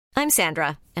I'm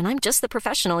Sandra, and I'm just the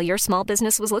professional your small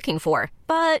business was looking for.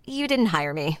 But you didn't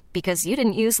hire me because you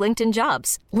didn't use LinkedIn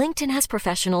Jobs. LinkedIn has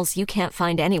professionals you can't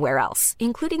find anywhere else,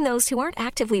 including those who aren't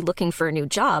actively looking for a new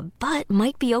job, but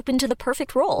might be open to the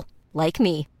perfect role, like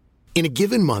me. In a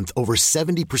given month, over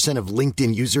 70% of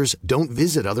LinkedIn users don't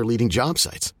visit other leading job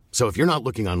sites. So if you're not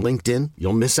looking on LinkedIn,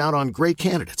 you'll miss out on great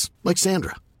candidates like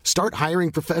Sandra. Start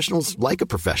hiring professionals like a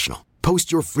professional.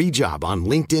 Post your free job on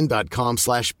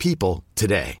linkedin.com/people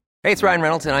today. Hey, it's Ryan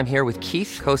Reynolds, and I'm here with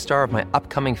Keith, co-star of my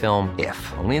upcoming film, If,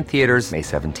 only in theaters May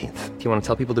 17th. Do you want to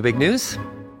tell people the big news?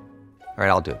 All right,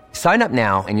 I'll do it. Sign up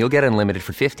now and you'll get unlimited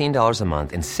for $15 a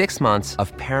month and 6 months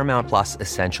of Paramount Plus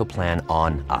Essential Plan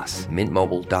on us.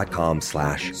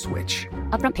 MintMobile.com/switch.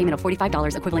 Upfront payment of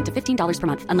 $45 equivalent to $15 per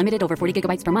month. Unlimited over 40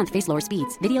 gigabytes per month. Face lower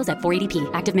speeds. Videos at 480p.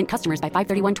 Active Mint customers by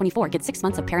 531.24 get 6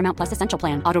 months of Paramount Plus Essential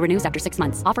Plan. Auto renews after 6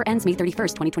 months. Offer ends May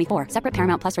 31st, 2024. Separate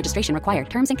Paramount Plus registration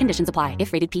required. Terms and conditions apply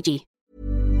if rated PG.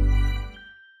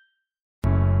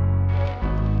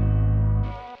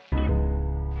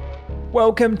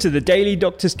 Welcome to the Daily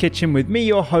Doctor's Kitchen with me,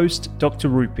 your host, Dr.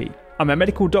 Rupy. I'm a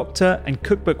medical doctor and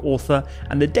cookbook author,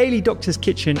 and the Daily Doctor's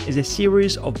Kitchen is a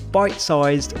series of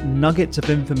bite-sized nuggets of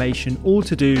information all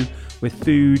to do with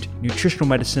food, nutritional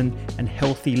medicine, and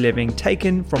healthy living,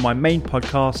 taken from my main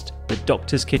podcast, the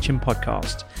Doctor's Kitchen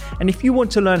Podcast. And if you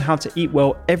want to learn how to eat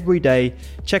well every day,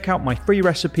 check out my free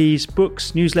recipes,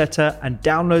 books, newsletter, and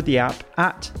download the app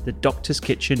at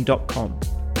thedoctorskitchen.com.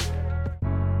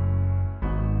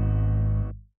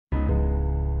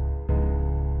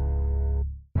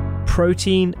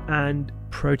 Protein and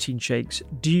protein shakes.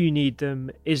 Do you need them?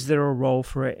 Is there a role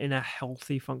for it in a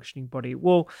healthy functioning body?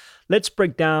 Well, let's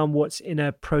break down what's in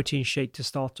a protein shake to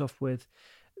start off with.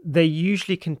 They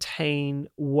usually contain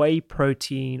whey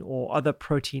protein or other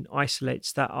protein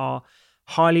isolates that are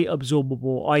highly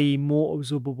absorbable, i.e. more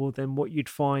absorbable than what you'd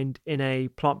find in a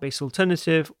plant-based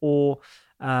alternative or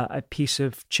a piece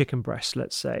of chicken breast,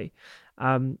 let's say.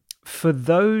 For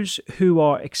those who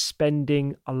are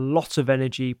expending a lot of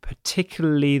energy,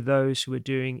 particularly those who are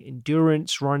doing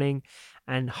endurance running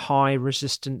and high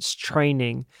resistance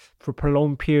training for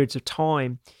prolonged periods of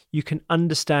time, you can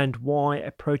understand why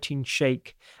a protein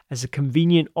shake as a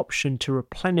convenient option to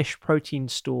replenish protein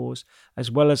stores as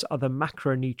well as other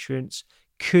macronutrients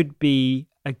could be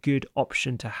a good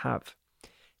option to have.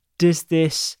 Does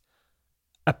this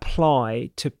apply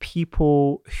to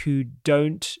people who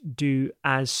don't do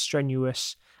as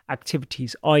strenuous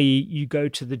activities, i.e. you go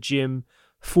to the gym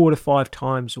 4 to 5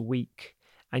 times a week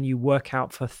and you work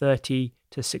out for 30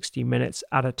 to 60 minutes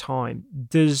at a time?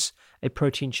 Does a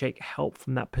protein shake help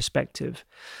from that perspective?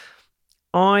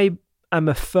 I am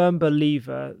a firm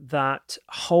believer that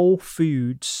whole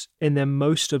foods in their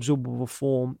most absorbable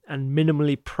form and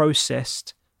minimally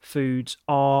processed foods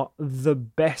are the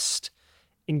best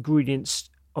ingredients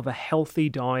of a healthy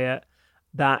diet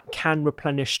that can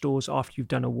replenish stores after you've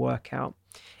done a workout.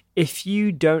 If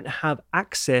you don't have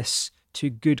access to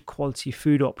good quality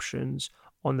food options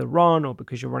on the run or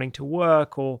because you're running to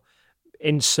work or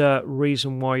insert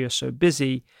reason why you're so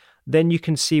busy, then you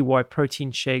can see why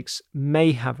protein shakes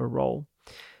may have a role.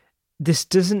 This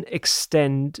doesn't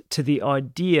extend to the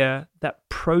idea that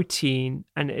protein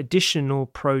and additional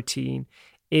protein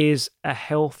is a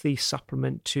healthy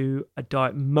supplement to a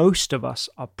diet. Most of us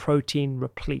are protein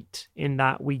replete in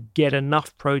that we get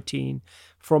enough protein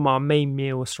from our main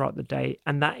meals throughout the day,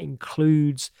 and that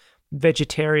includes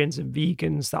vegetarians and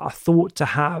vegans that are thought to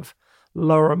have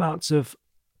lower amounts of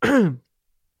and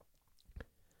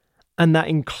that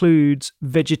includes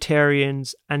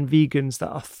vegetarians and vegans that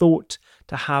are thought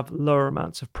to have lower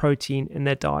amounts of protein in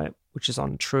their diet, which is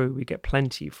untrue. We get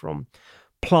plenty from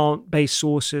plant-based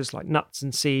sources like nuts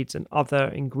and seeds and other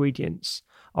ingredients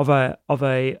of a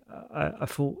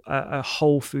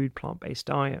whole food plant-based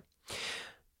diet.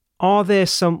 Are there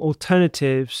some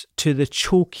alternatives to the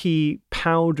chalky,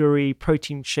 powdery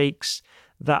protein shakes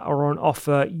that are on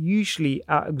offer, usually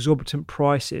at exorbitant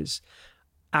prices?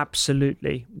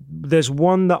 Absolutely. There's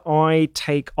one that I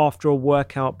take after a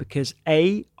workout because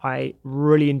A, I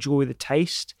really enjoy the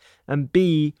taste, and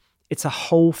B, it's a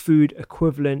whole food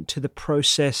equivalent to the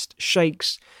processed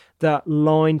shakes that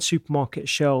line supermarket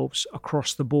shelves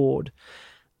across the board.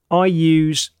 I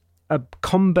use a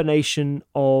combination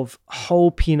of whole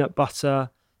peanut butter,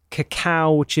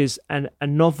 cacao, which is a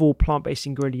novel plant-based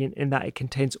ingredient in that it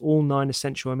contains all 9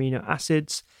 essential amino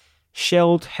acids,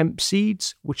 shelled hemp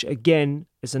seeds, which again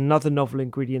is another novel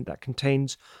ingredient that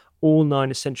contains all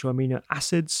 9 essential amino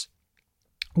acids,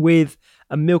 with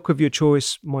a milk of your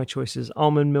choice. My choice is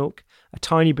almond milk, a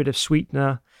tiny bit of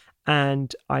sweetener,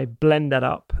 and I blend that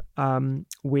up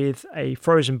with a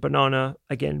frozen banana,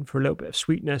 again, for a little bit of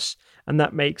sweetness, and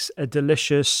that makes a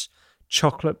delicious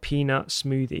chocolate peanut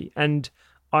smoothie. And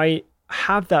I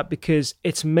have that because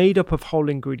it's made up of whole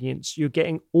ingredients. You're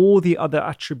getting all the other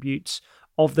attributes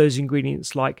of those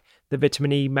ingredients, like the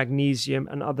vitamin E, magnesium,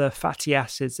 and other fatty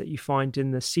acids that you find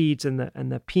in the seeds and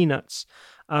the peanuts.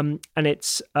 And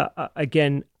it's,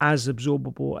 again, as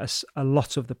absorbable as a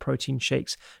lot of the protein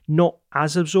shakes. Not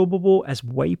as absorbable as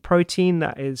whey protein.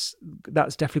 That's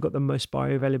definitely got the most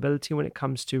bioavailability when it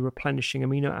comes to replenishing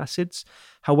amino acids.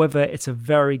 However, it's a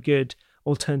very good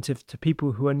alternative to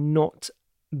people who are not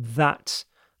that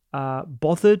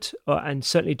bothered and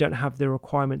certainly don't have the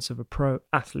requirements of a pro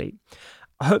athlete.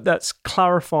 I hope that's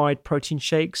clarified protein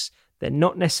shakes. They're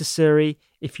not necessary.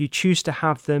 If you choose to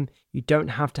have them, you don't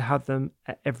have to have them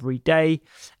every day.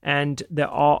 And there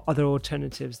are other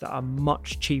alternatives that are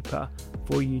much cheaper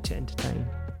for you to entertain.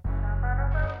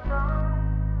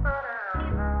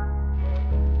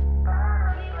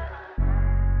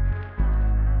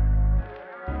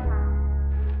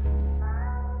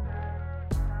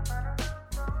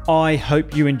 I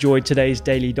hope you enjoyed today's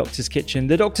Daily Doctor's Kitchen.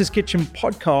 The Doctor's Kitchen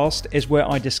podcast is where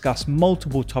I discuss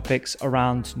multiple topics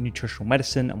around nutritional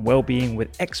medicine and well-being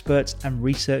with experts and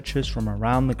researchers from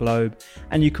around the globe.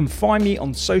 And you can find me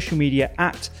on social media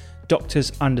at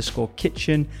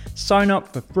doctors_kitchen. Sign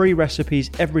up for free recipes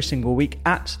every single week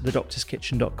at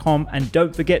thedoctorskitchen.com. And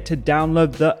don't forget to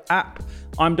download the app.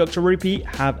 I'm Dr. Rupy.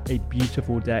 Have a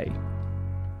beautiful day.